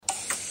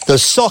The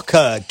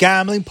Soccer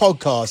Gambling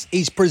Podcast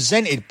is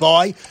presented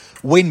by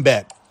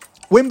WynnBET.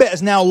 WynnBET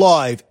is now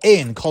live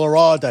in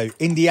Colorado,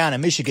 Indiana,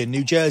 Michigan,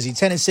 New Jersey,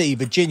 Tennessee,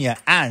 Virginia,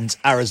 and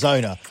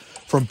Arizona.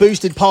 From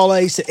boosted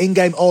parlays to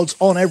in-game odds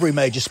on every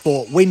major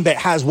sport, WynnBET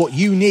has what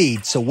you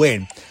need to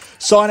win.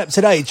 Sign up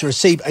today to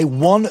receive a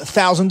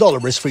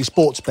 $1,000 risk-free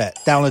sports bet.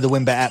 Download the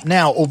WynnBET app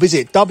now or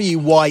visit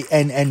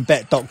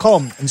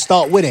wynnbet.com and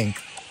start winning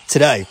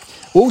today.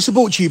 We're also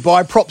brought to you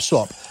by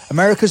PropSwap,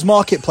 America's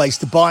marketplace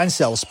to buy and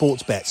sell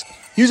sports bets.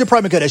 Use a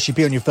promo code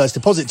SGP on your first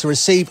deposit to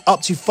receive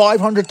up to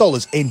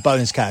 $500 in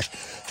bonus cash.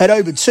 Head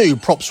over to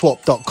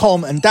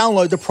PropSwap.com and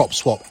download the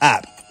PropSwap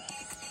app.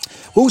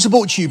 We're also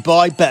brought to you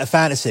by Better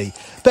Fantasy.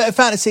 Better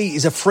Fantasy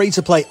is a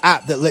free-to-play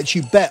app that lets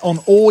you bet on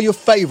all your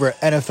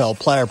favourite NFL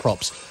player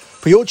props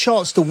for your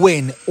chance to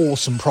win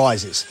awesome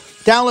prizes.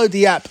 Download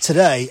the app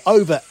today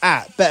over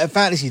at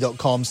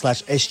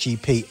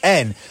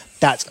betterfantasy.com/SGPN.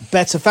 That's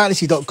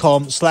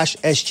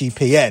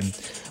betterfantasy.com/SGPN.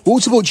 We're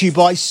also brought to you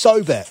by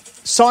SoBet.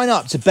 Sign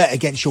up to bet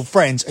against your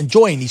friends and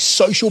join the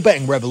social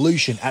betting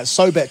revolution at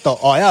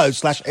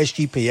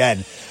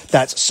sobet.io/SGPN.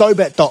 That's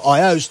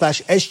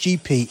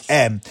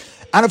sobet.io/SGPN.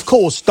 And of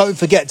course, don't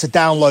forget to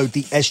download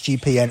the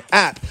SGPN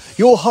app,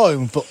 your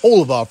home for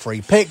all of our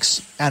free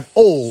picks and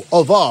all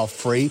of our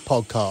free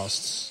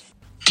podcasts.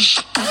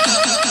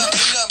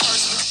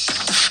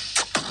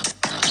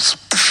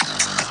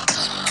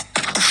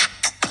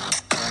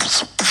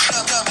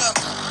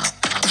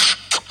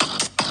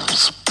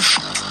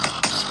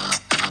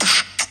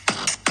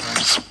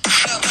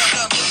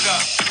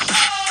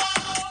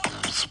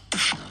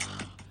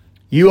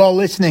 You are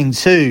listening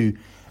to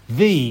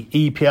the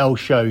EPL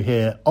show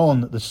here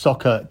on the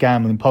Soccer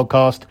Gambling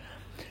Podcast.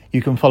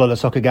 You can follow the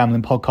Soccer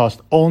Gambling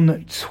Podcast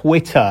on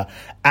Twitter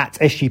at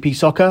SGP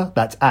Soccer.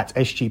 That's at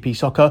SGP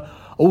Soccer.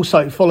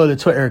 Also follow the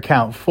Twitter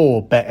account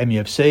for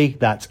BetMUFC.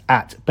 That's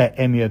at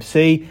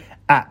BetMUFC.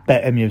 At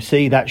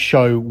BetMUFC. That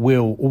show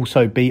will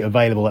also be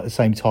available at the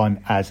same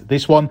time as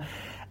this one.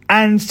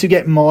 And to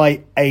get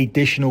my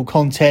additional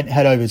content,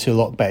 head over to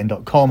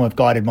lockbetting.com. I've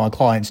guided my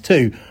clients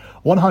to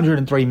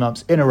 103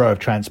 months in a row of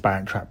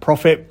transparent track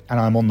profit, and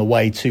I'm on the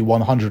way to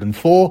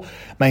 104,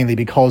 mainly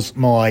because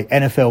my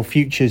NFL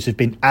futures have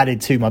been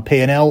added to my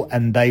P&L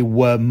and they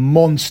were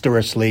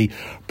monstrously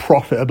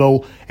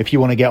profitable. If you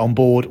want to get on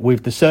board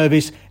with the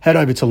service, head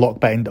over to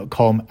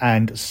lockbetting.com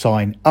and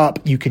sign up.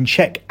 You can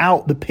check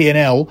out the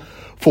P&L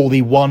for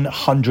the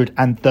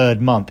 103rd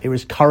month. It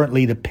is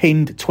currently the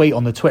pinned tweet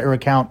on the Twitter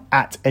account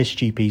at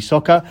SGP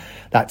Soccer.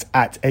 That's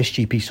at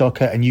SGP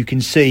Soccer. And you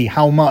can see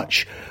how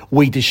much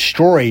we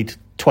destroyed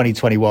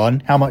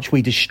 2021, how much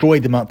we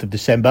destroyed the month of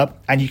December.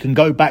 And you can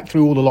go back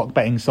through all the lock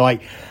betting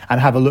site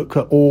and have a look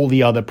at all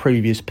the other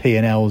previous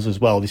P&Ls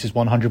as well. This is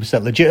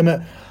 100%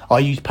 legitimate. I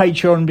use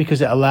Patreon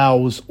because it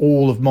allows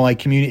all of my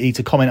community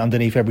to comment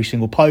underneath every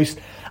single post.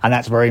 And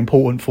that's very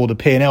important for the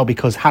P&L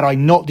because had I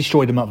not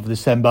destroyed the month of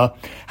December,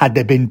 had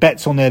there been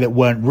bets on there that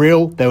weren't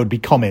real, there would be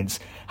comments.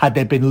 Had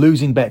there been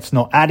losing bets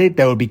not added,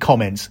 there would be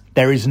comments.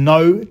 There is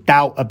no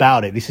doubt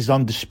about it. This is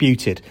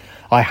undisputed.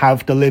 I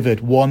have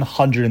delivered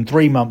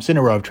 103 months in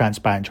a row of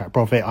transparent track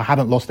profit. I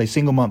haven't lost a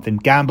single month in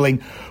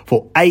gambling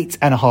for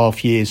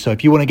 8.5 years. So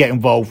if you want to get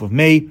involved with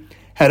me,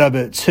 head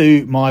over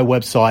to my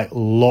website,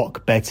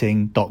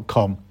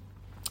 lockbetting.com.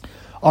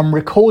 I'm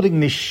recording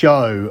this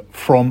show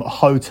from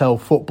Hotel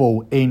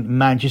Football in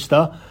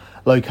Manchester,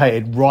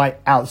 located right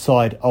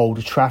outside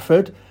Old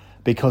Trafford,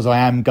 because I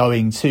am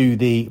going to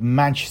the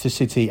Manchester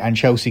City and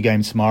Chelsea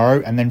game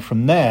tomorrow. And then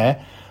from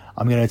there,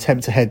 I'm going to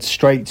attempt to head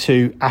straight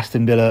to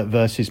Aston Villa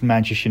versus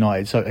Manchester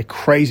United. So a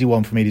crazy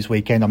one for me this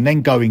weekend. I'm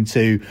then going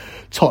to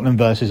Tottenham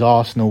versus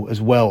Arsenal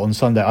as well on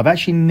Sunday. I've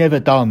actually never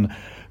done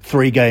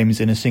 3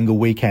 games in a single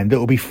weekend. It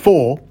will be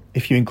 4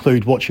 if you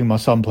include watching my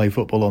son play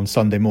football on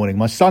Sunday morning.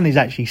 My son is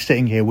actually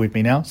sitting here with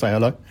me now. Say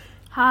hello.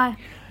 Hi.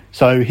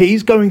 So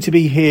he's going to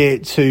be here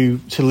to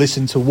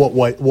listen to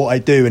what I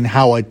do and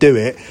how I do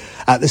it.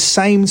 At the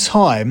same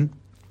time,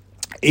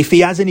 if he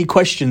has any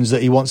questions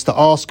that he wants to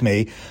ask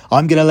me,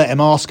 I'm going to let him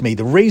ask me.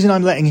 The reason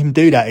I'm letting him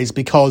do that is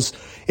because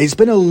it's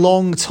been a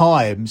long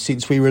time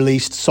since we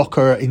released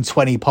Soccer in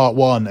 20 Part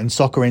 1 and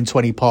Soccer in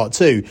 20 Part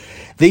 2.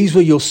 These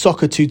were your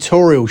soccer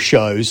tutorial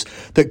shows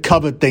that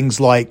covered things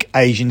like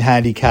Asian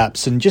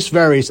handicaps and just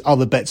various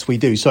other bets we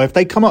do. So if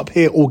they come up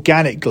here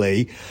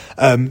organically,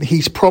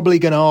 he's probably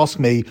going to ask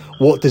me,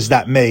 what does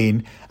that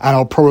mean? And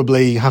I'll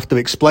probably have to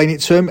explain it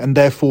to him, and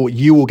therefore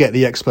you will get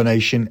the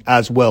explanation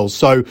as well.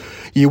 So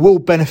you will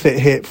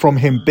benefit from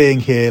him being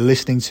here,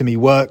 listening to me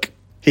work.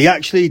 He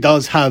actually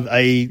does have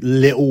a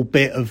little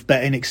bit of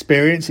betting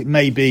experience. It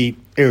may be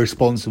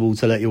irresponsible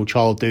to let your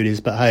child do this,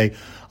 but hey,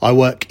 I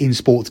work in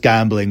sports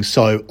gambling,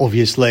 so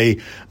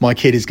obviously my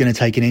kid is going to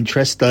take an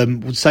interest.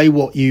 Say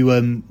what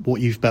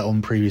you've bet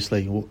on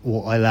previously,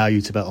 what I allow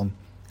you to bet on.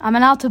 I'm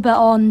allowed to bet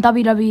on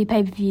WWE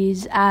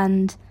pay-per-views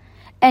and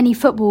any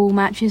football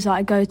matches that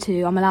I go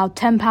to. I'm allowed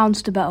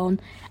 £10 to bet on,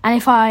 and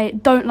if I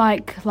don't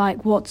like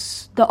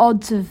what's the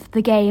odds of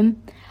the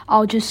game,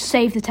 I'll just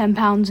save the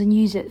 £10 and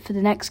use it for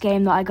the next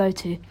game that I go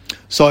to.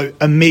 So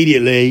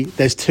immediately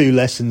there's two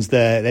lessons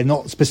there. They're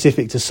not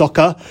specific to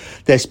soccer.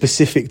 They're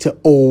specific to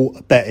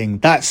all betting.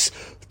 That's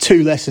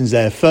two lessons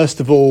there. First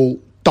of all,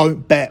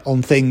 don't bet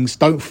on things.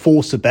 Don't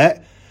force a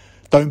bet.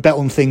 Don't bet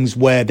on things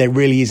where there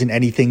really isn't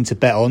anything to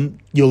bet on.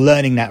 You're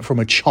learning that from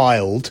a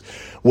child,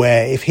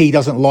 where if he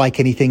doesn't like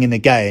anything in the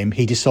game,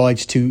 he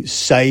decides to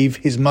save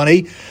his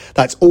money.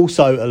 That's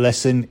also a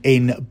lesson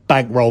in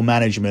bankroll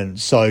management.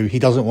 So he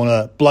doesn't want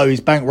to blow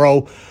his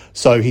bankroll,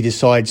 so he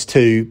decides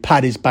to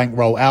pad his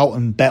bankroll out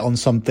and bet on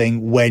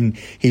something when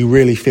he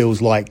really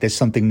feels like there's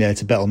something there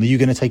to bet on. Are you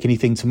going to take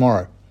anything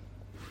tomorrow?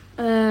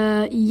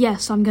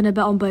 Yes, I'm going to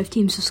bet on both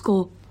teams to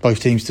score. Both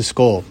teams to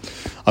score.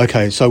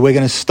 Okay, so we're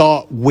going to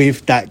start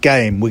with that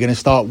game. We're going to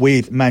start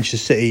with Manchester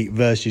City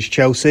versus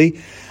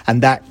Chelsea,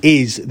 and that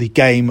is the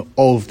game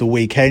of the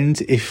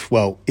weekend.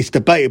 It's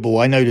debatable.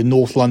 I know the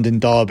North London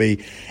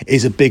derby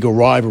is a bigger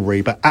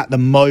rivalry, but at the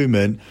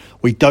moment,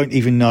 we don't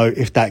even know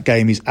if that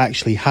game is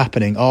actually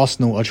happening.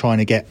 Arsenal are trying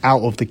to get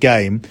out of the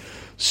game,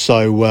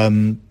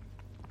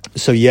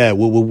 So yeah,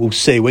 we'll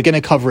see. We're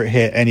going to cover it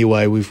here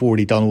anyway. We've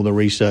already done all the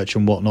research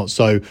and whatnot,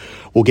 so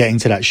we'll get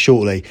into that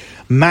shortly.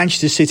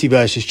 Manchester City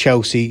versus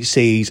Chelsea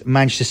sees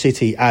Manchester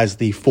City as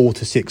the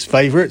 4-6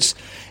 favourites.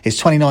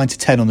 It's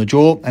 29-10 on the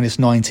draw, and it's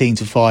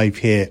 19-5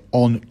 here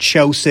on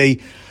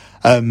Chelsea.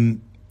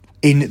 In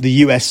the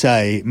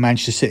USA,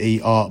 Manchester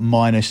City are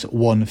minus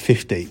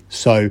 150.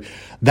 So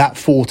that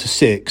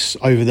 4-6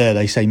 over there,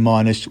 they say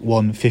minus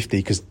 150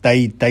 because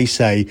they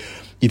say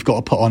you've got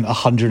to put on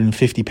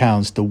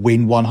 £150 to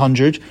win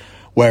 100.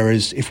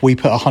 Whereas if we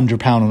put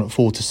 £100 on at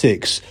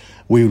 4-6,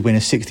 we would win a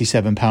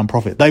 £67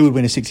 profit. They would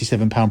win a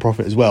 £67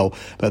 profit as well,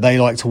 but they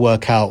like to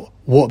work out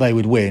what they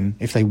would win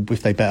if they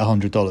bet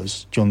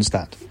 $100. Do you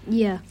understand?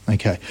 Yeah.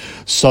 Okay.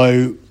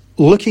 So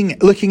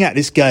looking at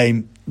this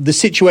game, the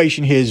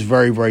situation here is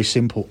very, very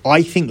simple.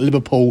 I think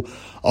Liverpool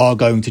are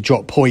going to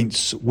drop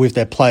points with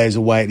their players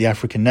away at the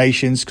African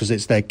nations because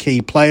it's their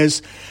key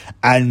players.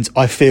 And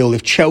I feel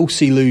if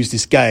Chelsea lose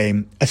this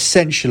game,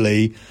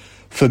 essentially,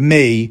 for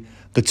me,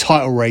 the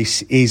title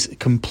race is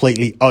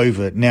completely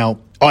over. Now,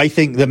 I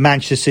think that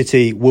Manchester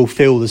City will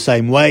feel the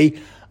same way.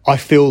 I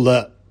feel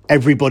that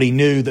everybody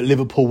knew that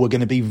Liverpool were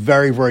going to be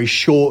very, very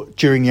short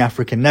during the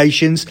African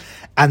nations,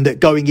 and that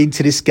going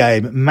into this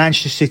game,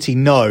 Manchester City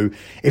know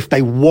if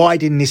they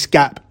widen this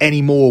gap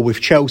anymore with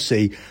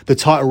Chelsea, the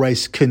title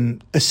race can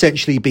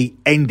essentially be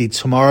ended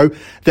tomorrow.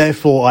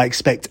 Therefore, I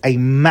expect a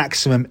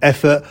maximum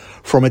effort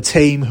from a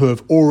team who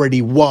have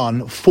already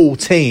won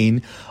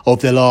 14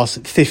 of their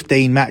last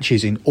 15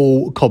 matches in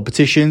all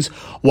competitions,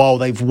 while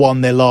they've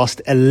won their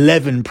last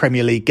 11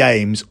 Premier League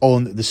games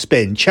on the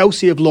spin.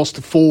 Chelsea have lost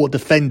 4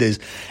 defenders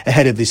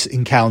ahead of this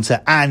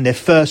encounter, and their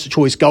first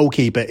choice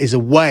goalkeeper is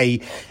away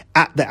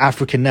at the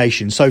African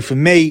nation. So for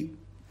me,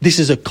 this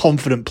is a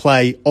confident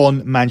play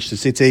on Manchester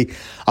City.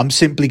 I'm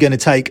simply going to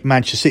take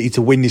Manchester City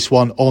to win this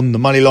one on the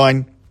money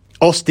line.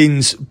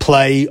 Austin's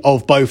play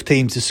of both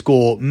teams to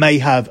score may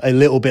have a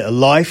little bit of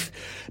life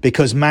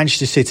because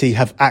Manchester City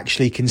have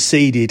actually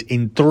conceded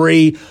in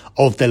 3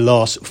 of their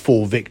last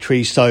 4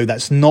 victories. So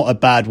that's not a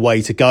bad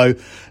way to go.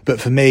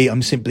 But for me,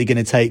 I'm simply going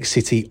to take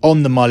City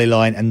on the money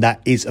line, and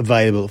that is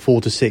available at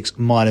 4-6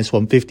 minus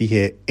 150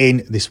 here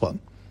in this one.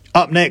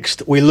 Up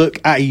next, we look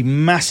at a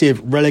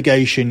massive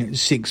relegation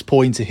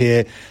 6-pointer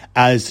here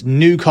as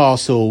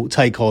Newcastle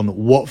take on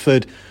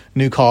Watford.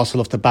 Newcastle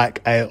off the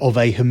back of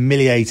a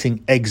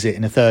humiliating exit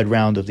in the third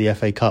round of the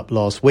FA Cup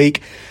last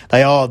week.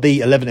 They are the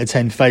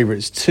 11-10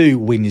 favourites to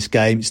win this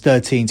game. It's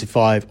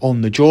 13-5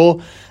 on the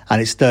draw,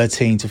 and it's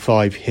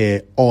 13-5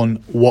 here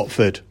on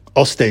Watford.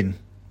 Austin,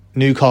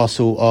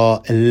 Newcastle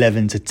are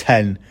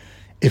 11-10.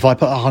 If I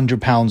put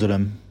 £100 on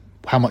them,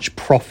 how much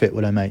profit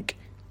would I make?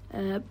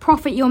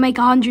 Profit, you'll make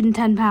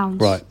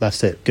 £110. Right,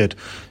 that's it. Good.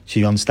 So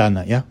you understand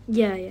that, yeah?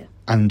 Yeah.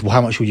 And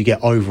how much will you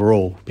get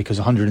overall? Because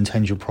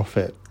 110 is your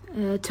profit.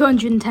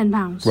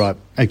 £210. Right,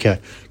 okay,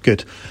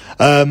 good.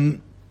 For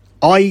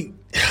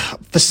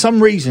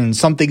some reason,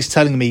 something's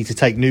telling me to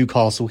take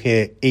Newcastle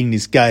here in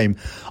this game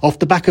off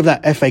the back of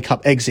that FA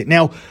Cup exit.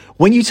 Now,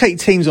 when you take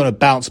teams on a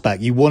bounce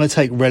back, you want to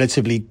take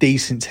relatively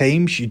decent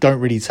teams. You don't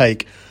really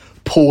take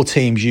poor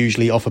teams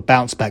usually off a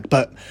bounce back,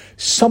 but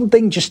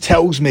something just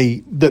tells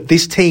me that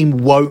this team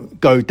won't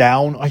go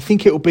down. I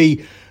think it will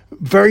be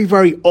very,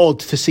 very odd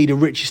to see the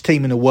richest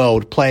team in the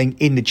world playing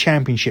in the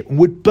Championship.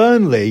 Would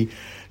Burnley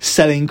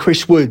selling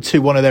Chris Wood to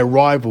one of their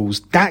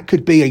rivals, that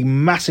could be a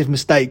massive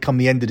mistake come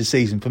the end of the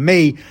season. For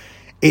me,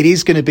 it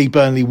is going to be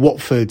Burnley,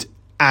 Watford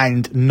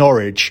and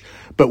Norwich,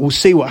 but we'll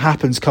see what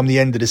happens come the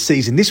end of the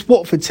season. This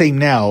Watford team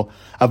now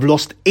have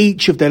lost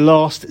each of their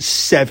last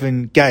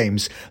 7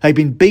 games. They've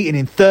been beaten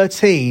in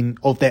 13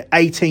 of their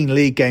 18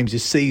 league games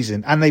this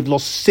season, and they've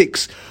lost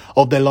 6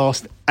 of their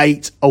last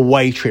 8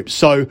 away trips.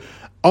 So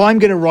I'm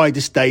going to ride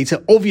this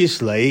data.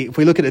 Obviously, if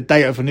we look at the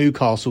data for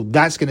Newcastle,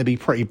 that's going to be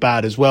pretty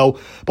bad as well.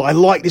 But I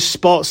like this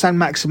spot.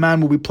 Saint-Maximin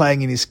will be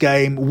playing in this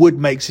game. Wood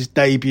makes his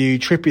debut.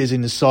 Trippier's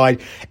in the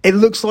side. It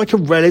looks like a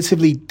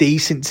relatively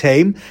decent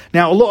team.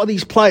 Now, a lot of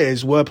these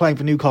players were playing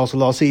for Newcastle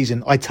last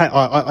season. I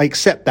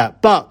accept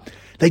that. But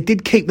they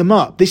did keep them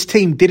up. This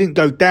team didn't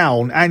go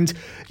down. And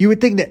you would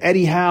think that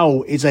Eddie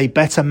Howe is a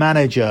better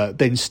manager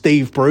than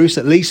Steve Bruce,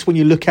 at least when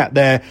you look at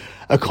their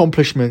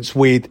accomplishments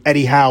with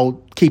Eddie Howe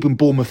keeping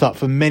Bournemouth up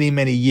for many,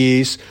 many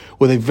years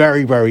with a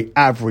very, very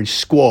average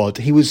squad.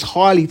 He was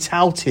highly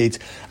touted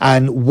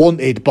and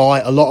wanted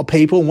by a lot of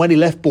people. And when he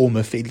left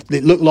Bournemouth,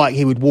 it looked like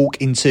he would walk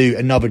into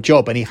another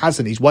job, and he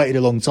hasn't. He's waited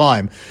a long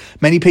time.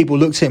 Many people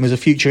looked at him as a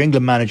future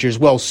England manager as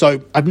well.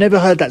 So I've never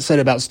heard that said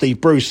about Steve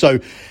Bruce. So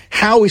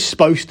Howe is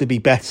supposed to be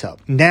better.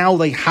 Now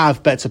they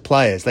have better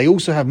players. They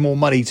also have more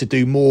money to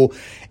do more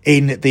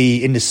in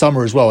the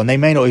summer as well, and they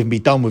may not even be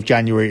done with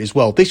January as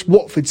well. This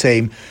Watford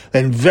team,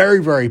 then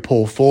very, very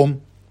poor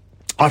form.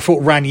 I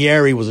thought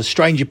Ranieri was a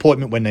strange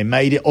appointment when they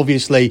made it.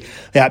 Obviously,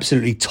 they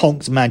absolutely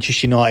tonked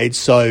Manchester United,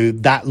 so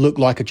that looked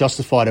like a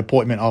justified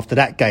appointment after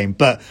that game.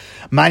 But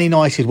Man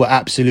United were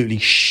absolutely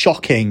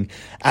shocking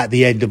at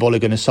the end of Ole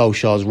Gunnar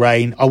Solskjaer's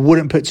reign. I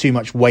wouldn't put too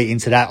much weight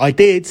into that. I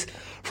did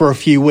for a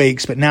few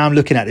weeks, but now I'm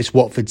looking at this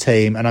Watford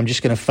team and I'm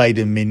just going to fade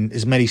them in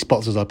as many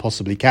spots as I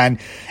possibly can,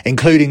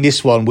 including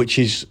this one, which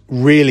is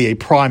really a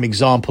prime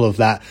example of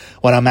that,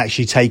 when I'm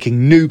actually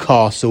taking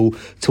Newcastle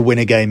to win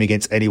a game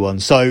against anyone.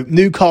 So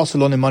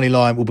Newcastle on the money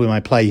line will be my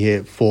play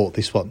here for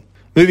this one.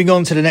 Moving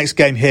on to the next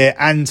game here,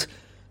 and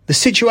the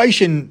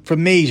situation for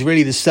me is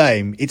really the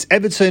same. It's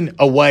Everton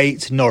away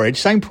to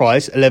Norwich, same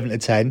price,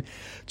 11-10,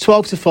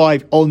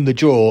 12-5 on the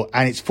draw,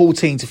 and it's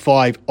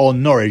 14-5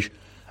 on Norwich.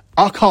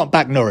 I can't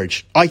back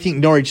Norwich. I think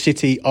Norwich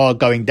City are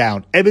going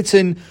down.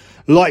 Everton,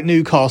 like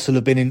Newcastle,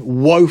 have been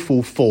in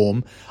woeful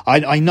form.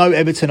 I know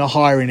Everton are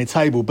higher in the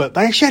table, but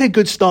they actually had a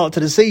good start to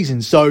the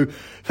season. So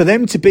for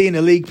them to be in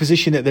the league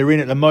position that they're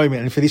in at the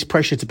moment, and for this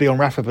pressure to be on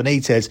Rafa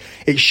Benitez,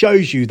 it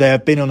shows you they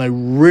have been on a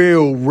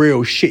real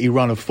shitty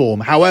run of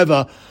form.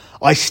 However,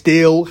 I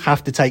still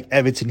have to take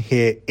Everton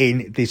here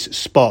in this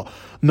spot.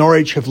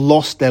 Norwich have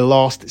lost their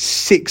last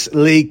 6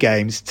 league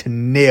games to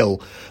 0.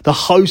 The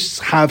hosts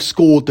have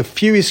scored the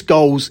fewest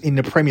goals in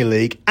the Premier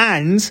League,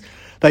 and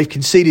they've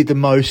conceded the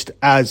most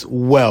as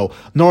well.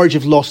 Norwich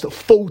have lost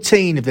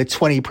 14 of their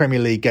 20 Premier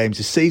League games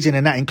this season,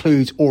 and that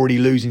includes already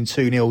losing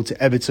 2-0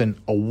 to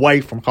Everton away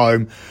from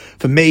home.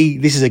 For me,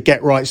 this is a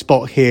get-right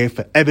spot here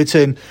for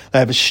Everton. They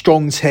have a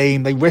strong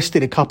team. They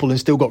rested a couple and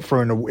still got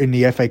through in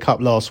the FA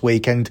Cup last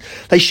week, and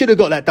they should have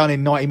got that done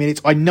in 90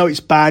 minutes. I know it's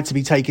bad to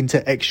be taken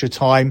to extra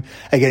time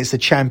against the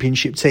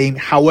Championship team.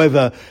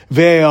 However,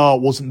 VAR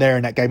wasn't there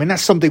in that game, and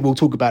that's something we'll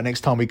talk about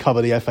next time we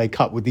cover the FA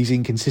Cup, with these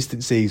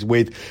inconsistencies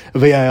with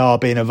VAR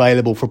being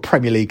available for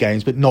Premier League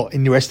games but not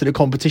in the rest of the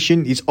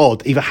competition. It's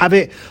odd. Either have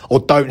it or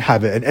don't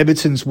have it, and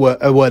Everton's were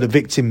the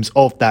victims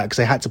of that because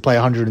they had to play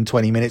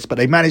 120 minutes, but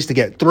they managed to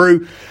get through.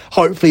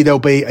 Hopefully there'll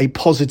be a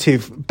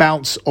positive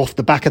bounce off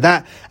the back of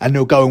that, and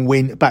they'll go and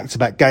win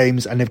back-to-back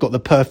games, and they've got the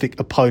perfect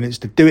opponents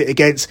to do it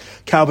against.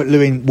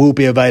 Calvert-Lewin will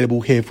be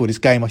available here for this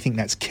game. I think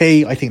that's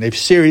key. I think they've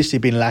seriously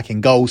been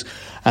lacking goals,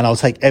 and I'll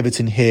take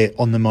Everton here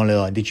on the money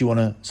line. Did you want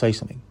to say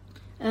something?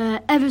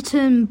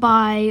 Everton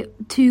by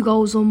 2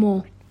 goals or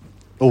more.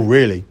 Oh,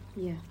 really?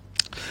 Yeah.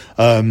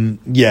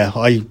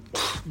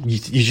 You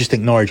just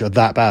think Norwich are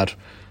that bad?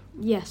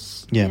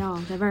 Yes, yeah. They are.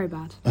 They're very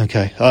bad.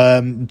 Okay.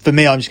 For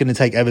me, I'm just going to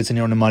take Everton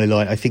here on the money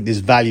line. I think there's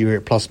value here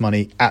at plus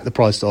money at the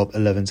price of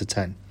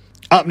 11-10.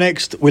 Up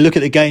next, we look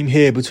at the game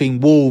here between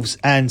Wolves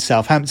and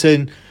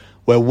Southampton,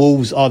 where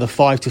Wolves are the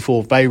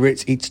 5-4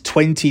 favourites. It's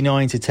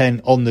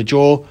 29-10 on the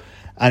draw,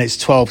 and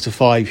it's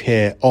 12-5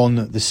 here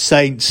on the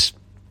Saints.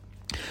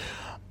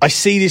 I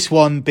see this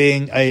one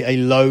being a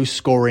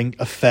low-scoring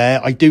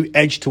affair. I do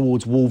edge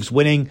towards Wolves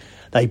winning.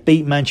 They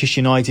beat Manchester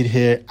United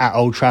here at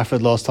Old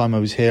Trafford last time I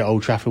was here at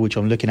Old Trafford, which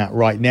I'm looking at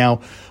right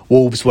now.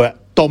 Wolves were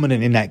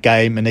dominant in that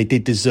game, and they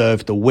did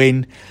deserve the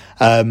win.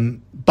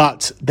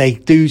 But they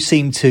do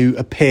seem to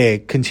appear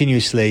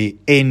continuously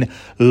in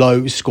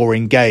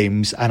low-scoring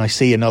games, and I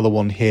see another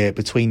one here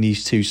between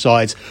these two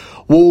sides.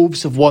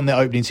 Wolves have won their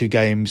opening 2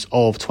 games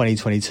of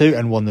 2022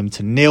 and won them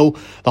to 0.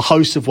 The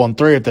hosts have won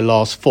 3 of the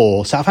last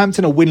 4.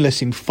 Southampton are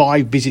winless in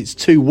 5 visits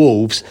to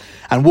Wolves,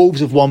 and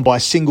Wolves have won by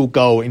a single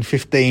goal in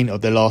 15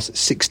 of their last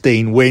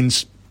 16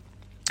 wins.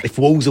 If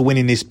Wolves are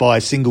winning this by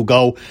a single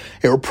goal,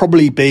 it will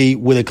probably be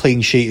with a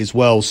clean sheet as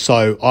well.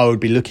 So I would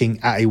be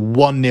looking at a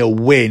 1-0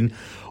 win.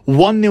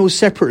 1-0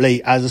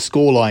 separately as a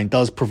scoreline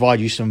does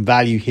provide you some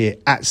value here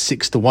at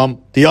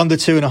 6-1. The under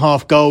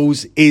 2.5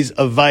 goals is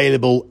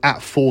available at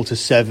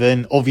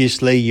 4-7.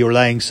 Obviously, you're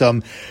laying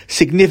some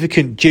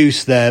significant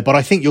juice there, but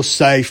I think you're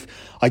safe.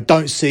 I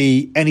don't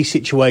see any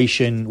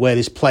situation where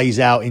this plays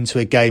out into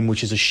a game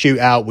which is a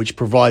shootout, which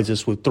provides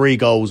us with 3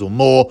 goals or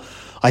more.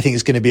 I think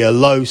it's going to be a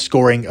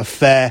low-scoring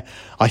affair.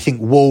 I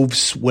think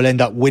Wolves will end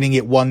up winning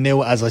it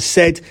 1-0, as I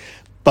said.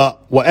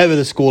 But whatever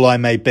the scoreline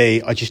may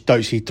be, I just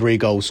don't see 3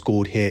 goals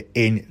scored here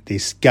in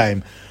this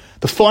game.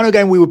 The final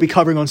game we will be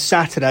covering on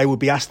Saturday will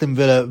be Aston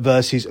Villa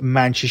versus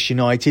Manchester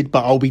United,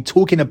 but I'll be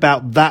talking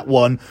about that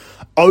one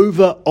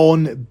over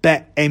on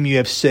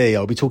BetMUFC.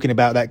 I'll be talking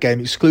about that game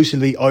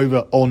exclusively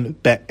over on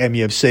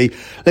BetMUFC.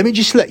 Let me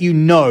just let you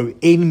know,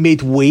 in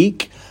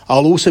midweek,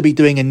 I'll also be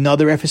doing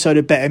another episode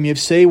of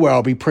BetMUFC where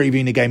I'll be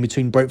previewing the game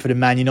between Brentford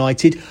and Man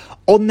United.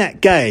 On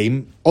that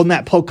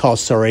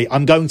podcast,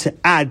 I'm going to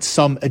add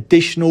some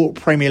additional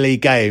Premier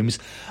League games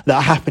that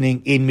are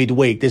happening in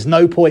midweek. There's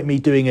no point me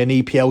doing an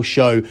EPL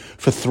show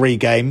for 3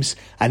 games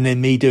and then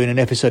me doing an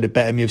episode of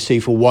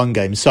BetMUFC for 1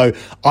 game. So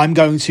I'm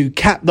going to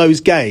cap those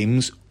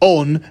games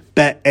on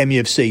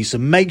BetMUFC. So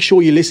make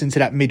sure you listen to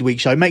that midweek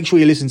show. Make sure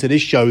you listen to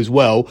this show as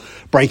well,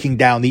 breaking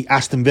down the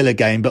Aston Villa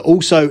game, but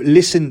also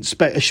listen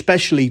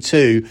especially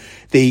to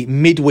the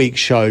midweek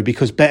show,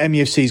 because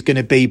BetMUFC is going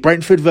to be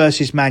Brentford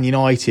versus Man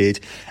United,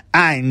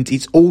 and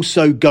it's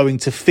also going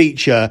to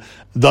feature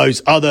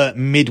those other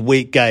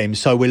midweek games.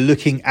 So we're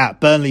looking at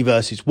Burnley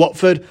versus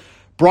Watford,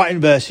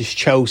 Brighton versus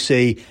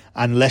Chelsea,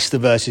 and Leicester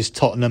versus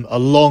Tottenham,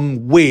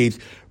 along with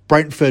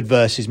Brentford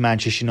versus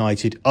Manchester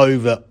United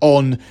over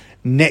on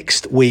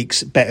next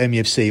week's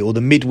BetMUFC, or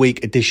the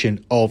midweek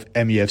edition of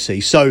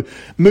MUFC. So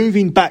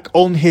moving back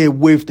on here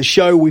with the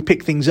show, we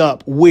pick things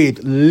up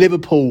with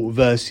Liverpool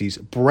versus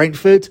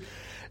Brentford.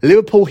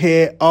 Liverpool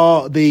here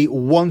are the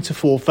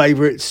 1-4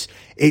 favourites.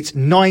 It's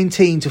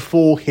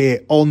 19-4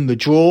 here on the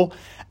draw,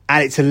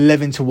 and it's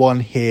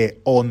 11-1 here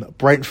on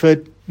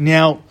Brentford.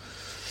 Now,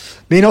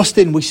 me and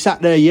Austin, we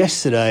sat there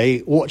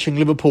yesterday watching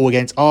Liverpool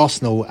against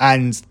Arsenal,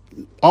 and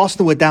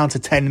Arsenal were down to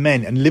 10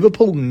 men, and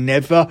Liverpool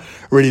never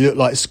really looked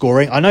like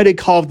scoring. I know they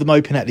carved them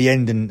open at the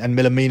end, and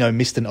Minamino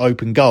missed an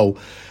open goal,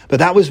 but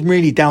that was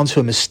really down to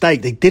a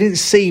mistake. They didn't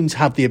seem to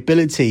have the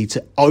ability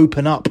to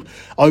open up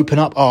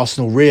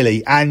Arsenal,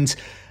 really. And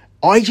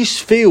I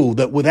just feel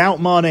that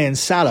without Mane and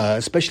Salah,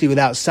 especially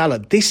without Salah,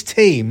 this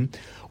team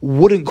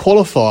wouldn't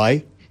qualify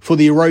for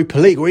the Europa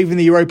League or even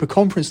the Europa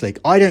Conference League.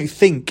 I don't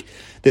think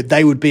that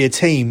they would be a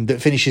team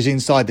that finishes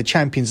inside the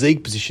Champions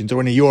League positions or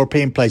in the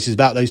European places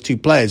without those two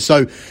players.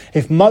 So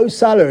if Mo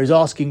Salah is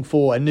asking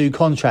for a new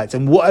contract,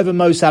 and whatever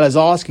Mo Salah is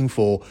asking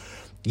for,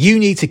 you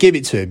need to give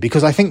it to him,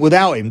 because I think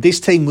without him,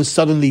 this team would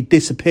suddenly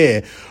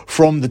disappear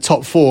from the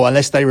top 4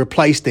 unless they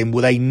replaced him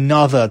with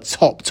another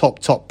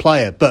top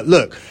player. But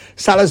look,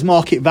 Salah's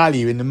market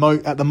value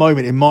at the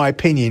moment, in my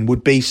opinion,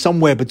 would be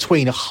somewhere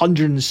between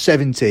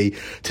 170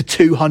 to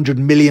 200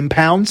 million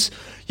pounds.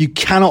 You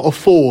cannot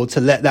afford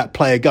to let that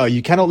player go.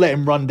 You cannot let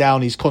him run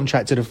down his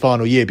contract to the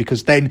final year,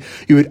 because then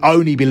you would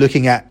only be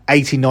looking at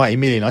 80, 90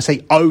 million. I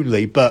say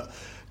only, but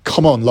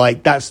come on,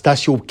 like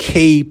that's your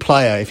key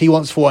player. If he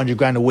wants 400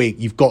 grand a week,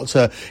 you've got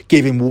to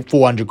give him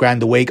 400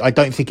 grand a week. I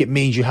don't think it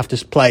means you have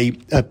to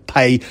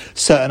pay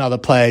certain other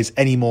players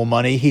any more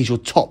money. He's your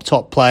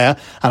top player,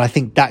 and I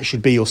think that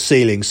should be your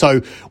ceiling.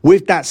 So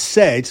with that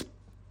said,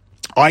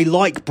 I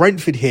like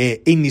Brentford here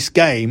in this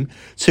game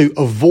to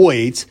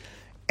avoid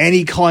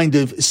any kind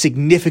of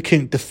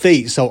significant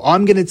defeat. So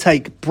I'm going to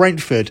take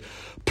Brentford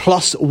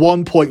plus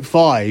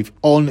 1.5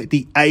 on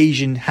the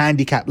Asian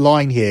handicap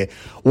line here.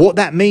 What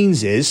that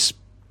means is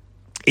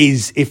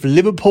if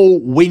Liverpool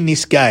win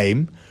this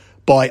game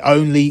by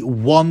only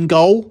 1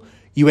 goal,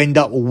 you end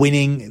up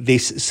winning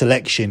this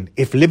selection.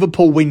 If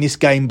Liverpool win this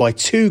game by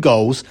 2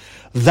 goals,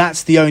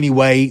 that's the only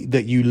way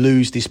that you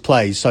lose this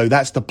play. So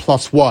that's the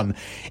 +1.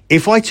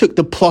 If I took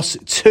the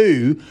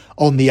 +2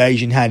 on the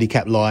Asian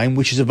handicap line,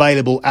 which is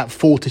available at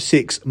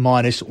 4-6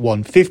 minus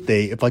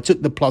 150, if I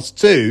took the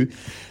 +2,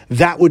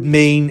 that would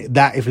mean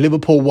that if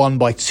Liverpool won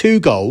by 2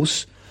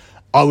 goals,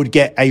 I would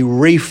get a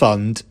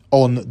refund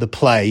on the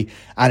play.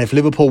 And if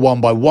Liverpool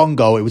won by 1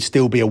 goal, it would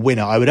still be a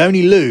winner. I would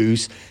only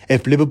lose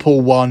if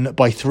Liverpool won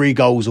by 3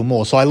 goals or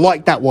more. So I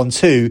like that one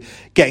too,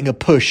 getting a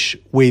push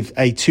with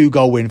a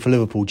 2-goal win for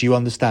Liverpool. Do you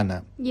understand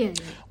that? Yeah.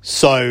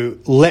 So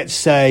let's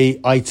say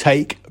I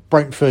take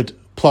Brentford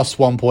plus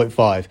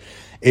 1.5.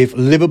 If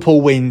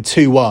Liverpool win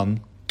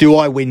 2-1, do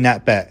I win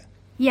that bet?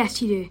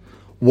 Yes, you do.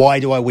 Why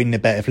do I win the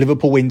bet? If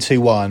Liverpool win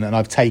 2-1 and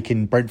I've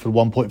taken Brentford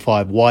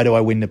 1.5, why do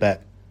I win the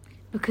bet?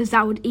 Because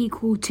that would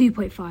equal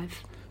 2.5.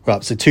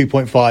 Right, so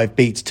 2.5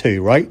 beats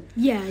 2, right?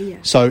 Yeah.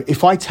 So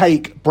if I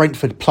take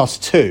Brentford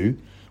 +2,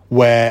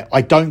 where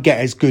I don't get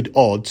as good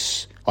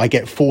odds, I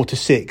get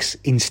 4-6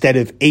 instead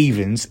of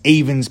evens.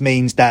 Evens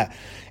means that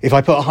if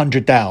I put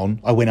 100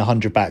 down, I win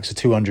 100 back. So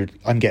 200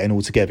 I'm getting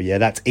all together. Yeah,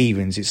 that's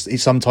evens.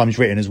 It's sometimes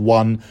written as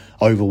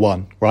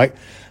 1/1, right?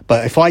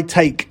 But if I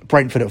take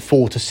Brentford at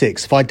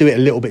 4-6, if I do it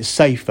a little bit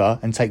safer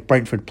and take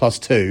Brentford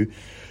 +2,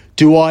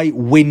 do I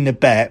win the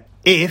bet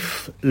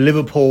if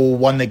Liverpool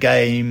won the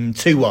game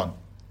 2-1?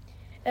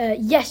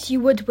 Yes, you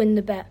would win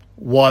the bet.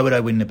 Why would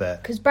I win the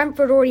bet? Because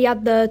Brentford already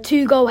had the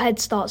 2-goal head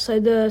start, so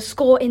the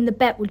score in the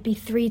bet would be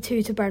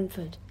 3-2 to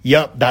Brentford.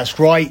 Yep, that's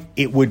right.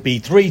 It would be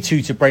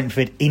 3-2 to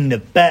Brentford in the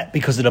bet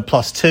because of the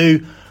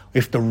 +2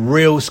 if the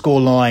real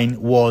scoreline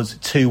was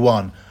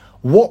 2-1.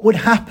 What would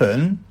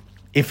happen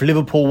if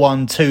Liverpool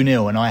won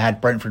 2-0 and I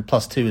had Brentford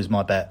 +2 as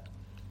my bet?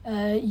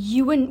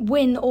 You wouldn't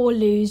win or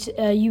lose.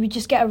 You would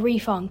just get a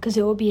refund because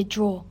it would be a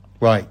draw.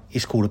 Right,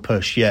 it's called a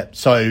push, yeah.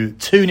 So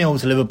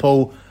 2-0 to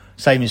Liverpool,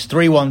 same as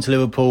 3-1 to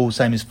Liverpool,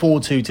 same as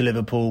 4-2 to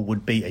Liverpool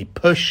would be a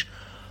push.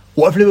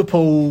 What if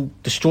Liverpool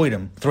destroyed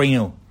them,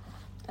 3-0?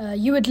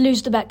 You would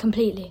lose the bet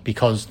completely.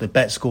 Because the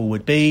bet score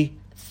would be?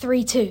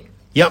 3-2.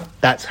 Yep,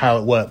 that's how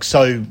it works.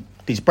 So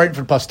there's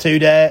Brentford +2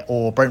 there,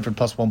 or Brentford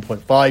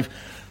 +1.5.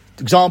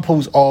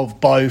 Examples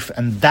of both,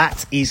 and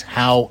that is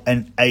how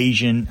an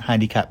Asian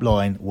handicap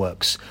line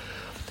works.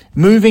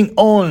 Moving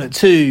on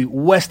to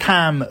West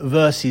Ham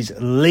versus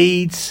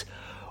Leeds.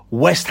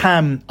 West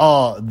Ham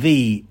are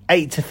the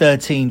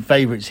 8-13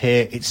 favourites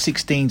here. It's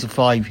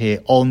 16-5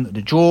 here on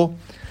the draw,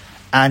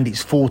 and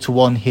it's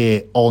 4-1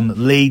 here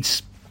on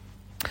Leeds.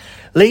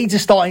 Leeds are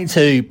starting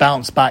to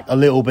bounce back a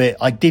little bit.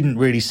 I didn't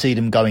really see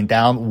them going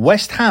down.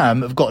 West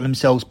Ham have gotten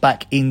themselves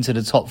back into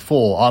the top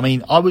four. I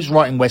mean, I was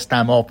writing West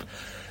Ham off,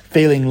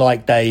 feeling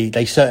like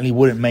they certainly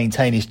wouldn't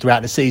maintain this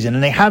throughout the season,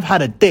 and they have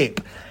had a dip.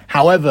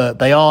 However,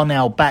 they are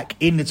now back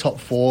in the top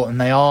four, and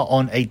they are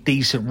on a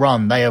decent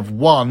run. They have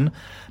won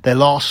their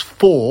last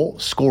 4,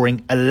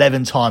 scoring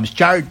 11 times.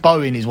 Jared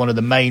Bowen is one of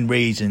the main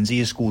reasons. He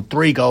has scored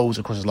 3 goals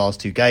across his last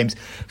 2 games.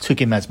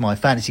 Took him as my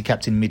fantasy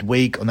captain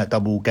midweek on that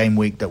double game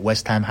week that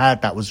West Ham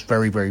had. That was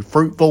very, very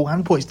fruitful. How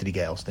many points did he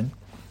get, Austin?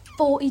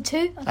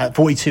 42.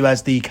 42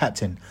 as the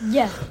captain.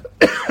 Yeah.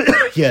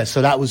 Yeah,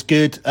 so that was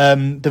good.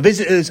 The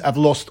visitors have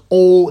lost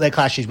all their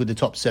clashes with the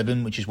top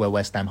 7, which is where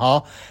West Ham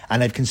are,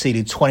 and they've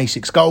conceded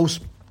 26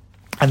 goals.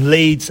 And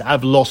Leeds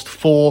have lost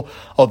 4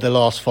 of their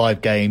last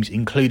 5 games,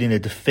 including a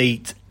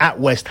defeat at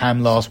West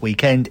Ham last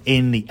weekend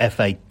in the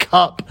FA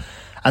Cup.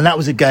 And that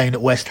was a game that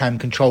West Ham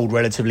controlled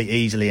relatively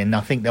easily, and I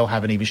think they'll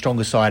have an even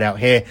stronger side out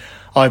here.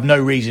 I have no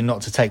reason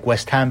not to take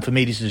West Ham. For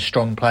me, this is a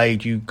strong play.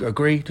 Do you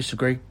agree,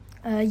 disagree?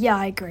 Yeah,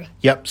 I agree.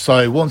 Yep,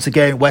 so once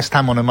again, West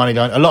Ham on a money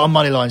line. A lot of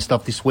money line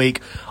stuff this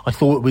week. I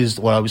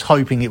was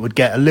hoping it would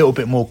get a little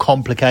bit more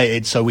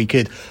complicated so we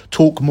could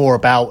talk more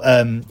about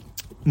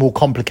more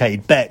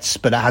complicated bets,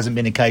 but that hasn't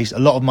been the case. A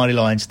lot of money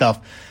line stuff,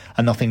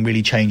 and nothing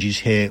really changes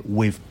here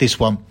with this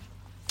one.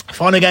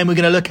 Final game we're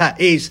going to look at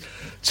is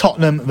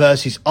Tottenham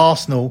versus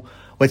Arsenal,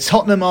 where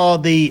Tottenham are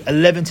the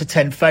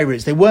 11-10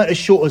 favourites. They weren't as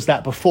short as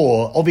that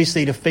before.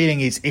 Obviously, the feeling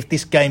is if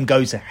this game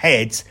goes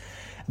ahead,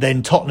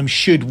 then Tottenham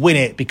should win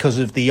it because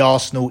of the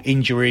Arsenal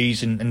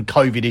injuries and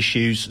COVID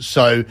issues.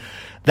 So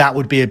that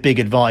would be a big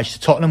advantage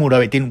to Tottenham, although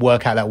it didn't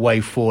work out that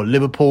way for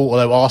Liverpool,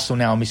 although Arsenal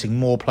now are missing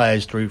more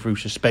players through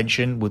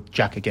suspension, with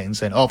Xhaka getting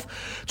sent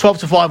off.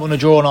 12-5 on the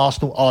draw, and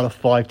Arsenal are the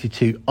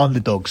 5-2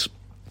 underdogs.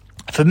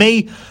 For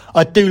me,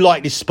 I do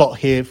like this spot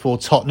here for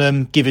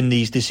Tottenham, given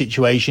the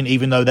situation,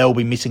 even though they'll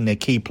be missing their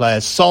key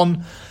player,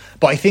 Son.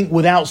 But I think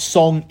without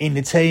Son in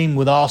the team,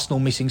 with Arsenal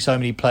missing so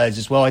many players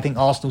as well, I think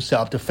Arsenal set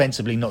up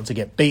defensively not to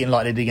get beaten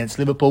like they did against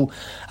Liverpool.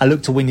 I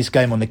look to win this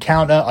game on the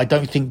counter. I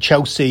don't think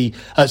Tottenham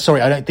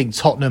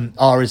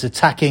are as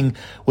attacking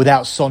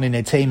without Son in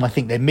their team. I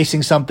think they're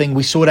missing something.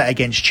 We saw that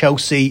against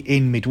Chelsea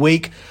in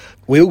midweek.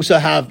 We also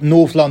have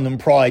North London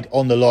pride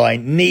on the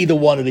line. Neither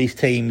one of these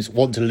teams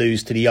want to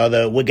lose to the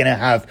other. We're going to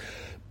have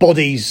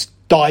bodies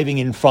diving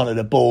in front of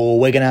the ball.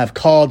 We're going to have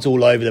cards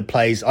all over the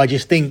place. I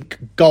just think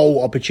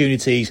goal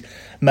opportunities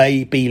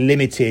may be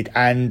limited,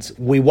 and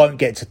we won't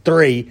get to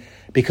 3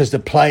 because the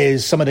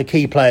players, some of the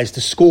key players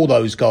to score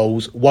those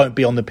goals, won't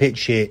be on the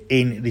pitch here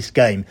in this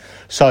game.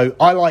 So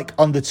I like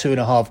under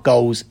 2.5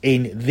 goals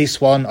in this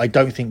one. I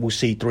don't think we'll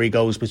see 3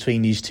 goals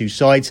between these two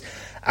sides.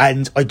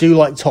 And I do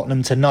like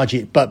Tottenham to nudge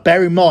it. But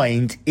bear in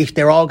mind, if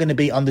there are going to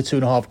be under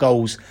 2.5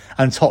 goals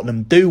and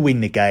Tottenham do win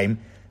the game,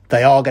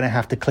 they are going to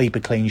have to keep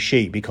a clean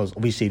sheet, because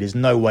obviously there's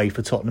no way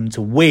for Tottenham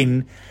to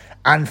win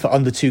and for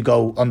under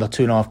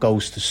 2.5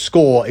 goals to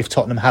score if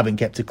Tottenham haven't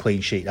kept a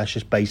clean sheet. That's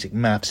just basic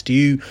maths. Do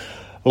you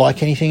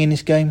like anything in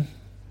this game?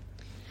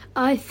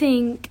 I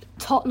think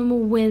Tottenham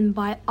will win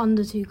by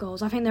under 2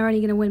 goals. I think they're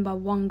only going to win by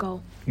 1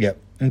 goal. Yep.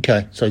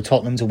 Okay. So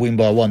Tottenham to win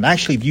by 1.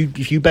 Actually,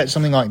 if you bet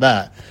something like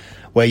that,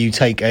 where you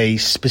take a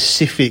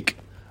specific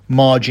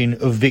margin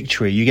of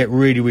victory, you get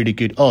really, really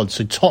good odds.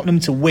 So Tottenham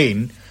to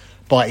win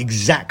by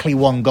exactly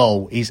 1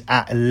 goal is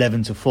at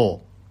 11-4.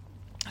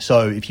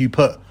 So if you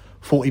put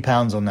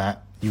 £40 on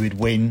that, you would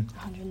win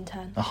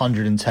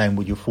 110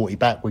 with your 40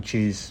 back, which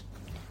is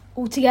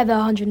altogether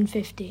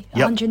 150. Yep.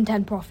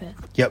 110 profit.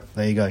 Yep,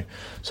 there you go.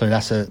 So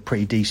that's a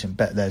pretty decent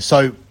bet there.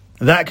 So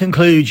that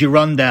concludes your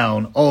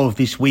rundown of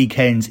this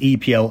weekend's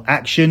EPL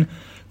action.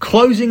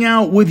 Closing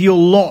out with your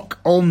lock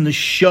on the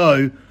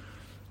show.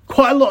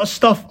 Quite a lot of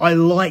stuff I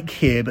like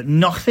here, but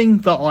nothing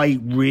that I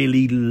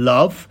really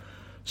love.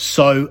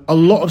 So a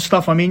lot of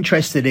stuff I'm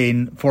interested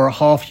in for a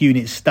half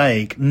unit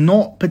stake,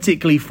 not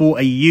particularly for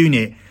a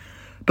unit,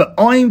 but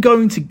I'm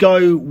going to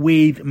go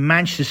with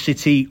Manchester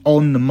City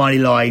on the money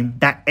line.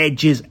 That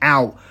edges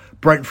out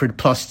Brentford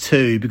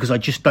 +2, because I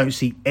just don't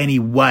see any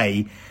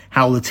way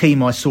how the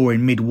team I saw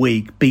in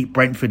midweek beat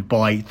Brentford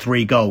by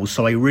 3 goals.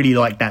 So I really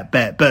like that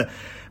bet. But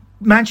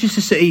Manchester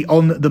City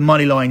on the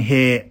money line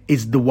here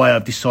is the way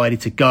I've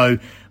decided to go.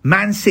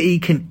 Man City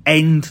can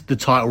end the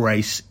title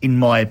race, in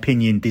my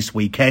opinion, this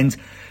weekend.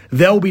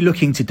 They'll be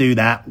looking to do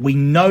that. We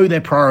know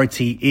their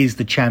priority is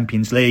the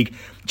Champions League.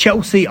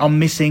 Chelsea are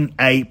missing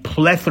a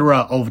plethora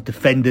of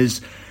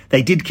defenders.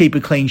 They did keep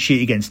a clean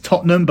sheet against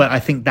Tottenham, but I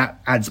think that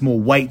adds more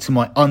weight to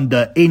my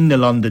under in the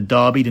London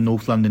derby, the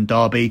North London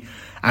derby.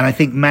 And I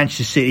think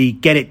Manchester City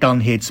get it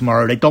done here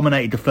tomorrow. They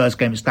dominated the first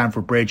game at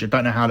Stamford Bridge. I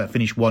don't know how that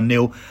finished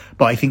 1-0,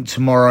 but I think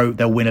tomorrow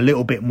they'll win a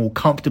little bit more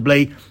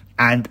comfortably.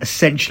 And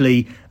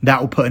essentially,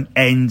 that will put an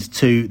end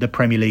to the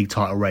Premier League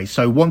title race.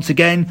 So once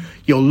again,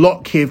 your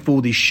lock here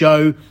for this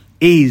show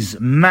is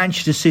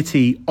Manchester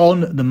City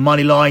on the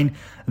money line.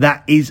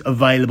 That is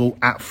available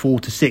at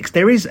 4-6.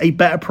 There is a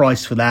better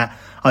price for that.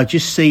 I've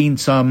just seen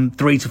some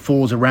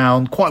 3-4s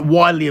around, quite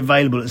widely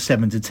available at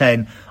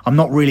 7-10. I'm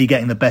not really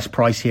getting the best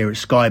price here at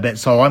Sky Bet,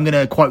 so I'm going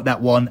to quote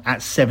that one at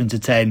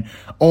 7-10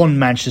 on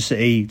Manchester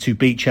City to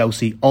beat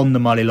Chelsea on the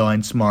money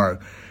line tomorrow.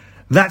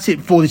 That's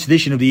it for this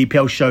edition of the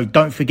EPL show.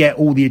 Don't forget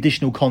all the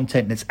additional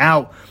content that's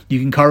out. You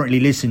can currently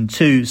listen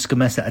to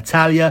Scommessa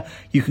Italia.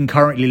 You can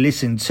currently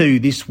listen to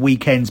this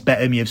weekend's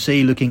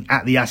BetMUFC, looking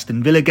at the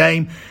Aston Villa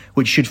game,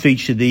 which should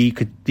feature the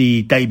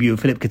debut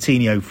of Philippe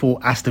Coutinho for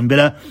Aston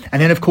Villa.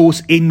 And then, of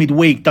course, in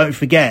midweek, don't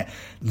forget,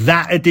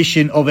 that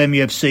edition of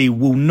MUFC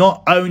will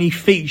not only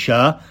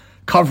feature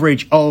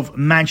coverage of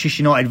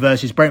Manchester United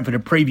versus Brentford, a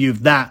preview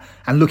of that,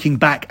 and looking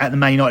back at the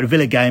Man United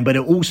Villa game, but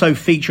it'll also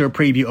feature a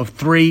preview of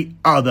 3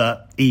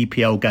 other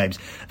EPL games.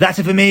 That's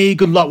it for me.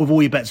 Good luck with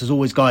all your bets as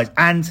always, guys,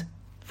 and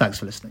thanks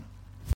for listening.